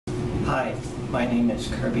Hi, my name is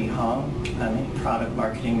Kirby Hong. I'm a product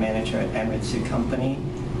marketing manager at Anritsu company.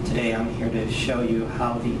 Today I'm here to show you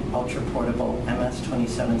how the Ultraportable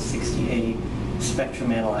MS2760A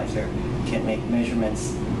Spectrum Analyzer can make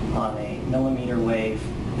measurements on a mmWave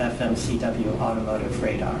FMCW automotive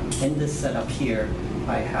radar. In this setup here,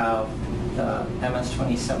 I have the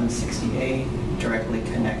MS2760A directly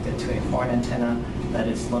connected to a horn antenna that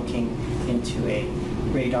is looking into a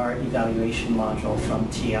radar evaluation module from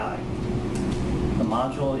TI. The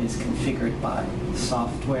module is configured by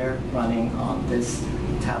software running on this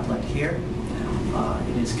tablet here.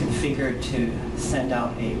 It is configured to send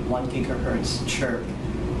out a 1 gigahertz chirp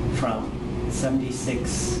from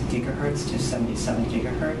 76 gigahertz to 77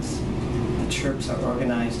 gigahertz. The chirps are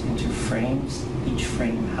organized into frames, each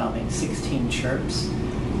frame having 16 chirps.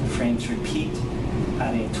 The frames repeat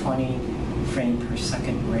at a 20 frame per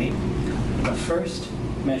second rate. The first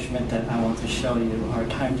measurement that I want to show you are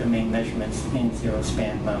time domain measurements in zero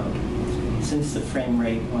span mode. Since the frame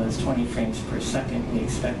rate was 20 frames per second, we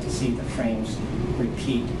expect to see the frames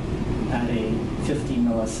repeat at a 50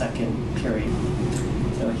 millisecond period.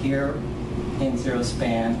 So here in zero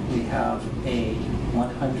span, we have a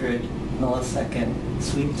 100 millisecond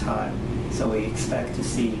sweep time, so we expect to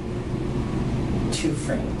see 2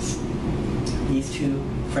 frames. These 2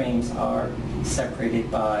 frames are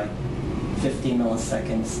separated by 50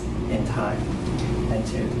 milliseconds in time. And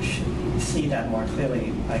to see that more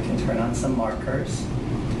clearly, I can turn on some markers.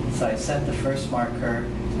 So I set the first marker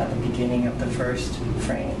at the beginning of the first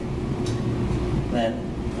frame. Then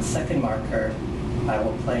the second marker I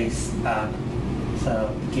will place at the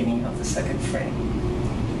beginning of the second frame.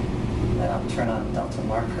 Then I'll turn on delta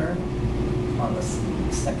marker on the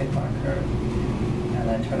second marker, and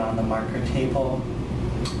then turn on the marker table.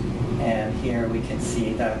 And here we can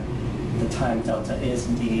see that the time delta is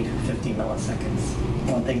indeed 50 milliseconds.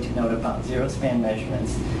 One thing to note about zero span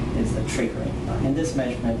measurements is the triggering. In this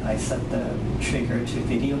measurement, I set the trigger to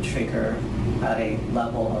video trigger at a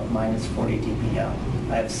level of minus 40 dBl.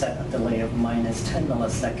 I have set a delay of minus 10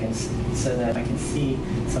 milliseconds so that I can see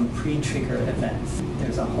some pre-trigger events.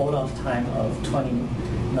 There's a hold-off time of 20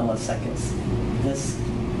 milliseconds. This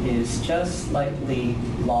is just slightly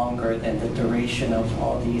longer than the duration of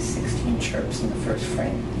all these 16 chirps in the first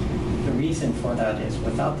frame. The reason for that is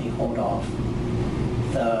without the hold-off,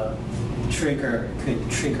 the trigger could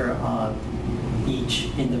trigger on each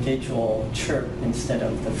individual chirp instead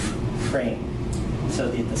of the frame. So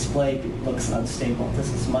the display looks unstable. This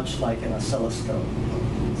is much like an oscilloscope.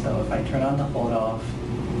 So if I turn on the hold-off,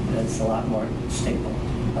 it's a lot more stable.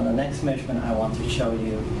 On the next measurement I want to show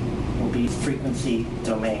you will be frequency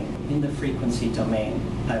domain. In the frequency domain,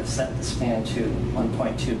 I've set the span to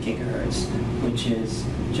 1.2 gigahertz, which is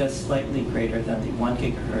just slightly greater than the 1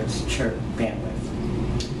 gigahertz chirp bandwidth.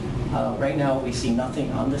 Right now we see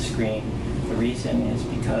nothing on the screen. The reason is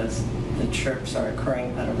because the chirps are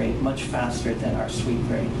occurring at a rate much faster than our sweep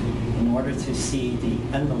rate. In order to see the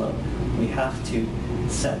envelope, we have to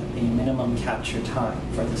set a minimum capture time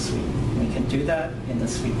for the sweep. We can do that in the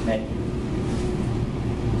sweep menu.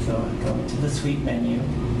 So I go into the sweep menu,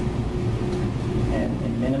 and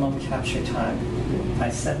in minimum capture time, I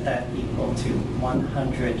set that equal to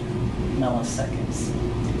 100 milliseconds.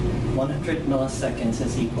 100 milliseconds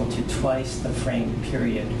is equal to twice the frame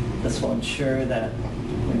period. This will ensure that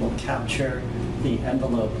we will capture the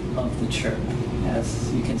envelope of the chirp.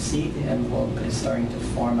 As you can see, the envelope is starting to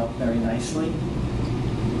form up very nicely.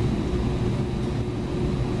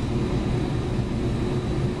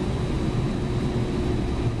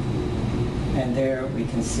 And there we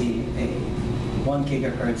can see a 1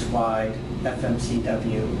 gigahertz wide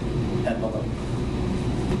FMCW envelope.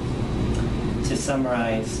 To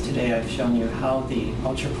summarize, today I've shown you how the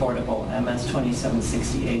ultraportable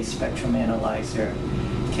MS2760A Spectrum Analyzer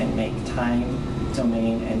can make time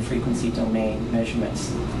domain and frequency domain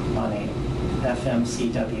measurements on a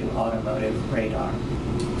FMCW automotive radar.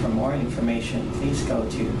 For more information, please go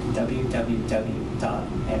to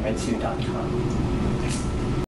www.anritsu.com.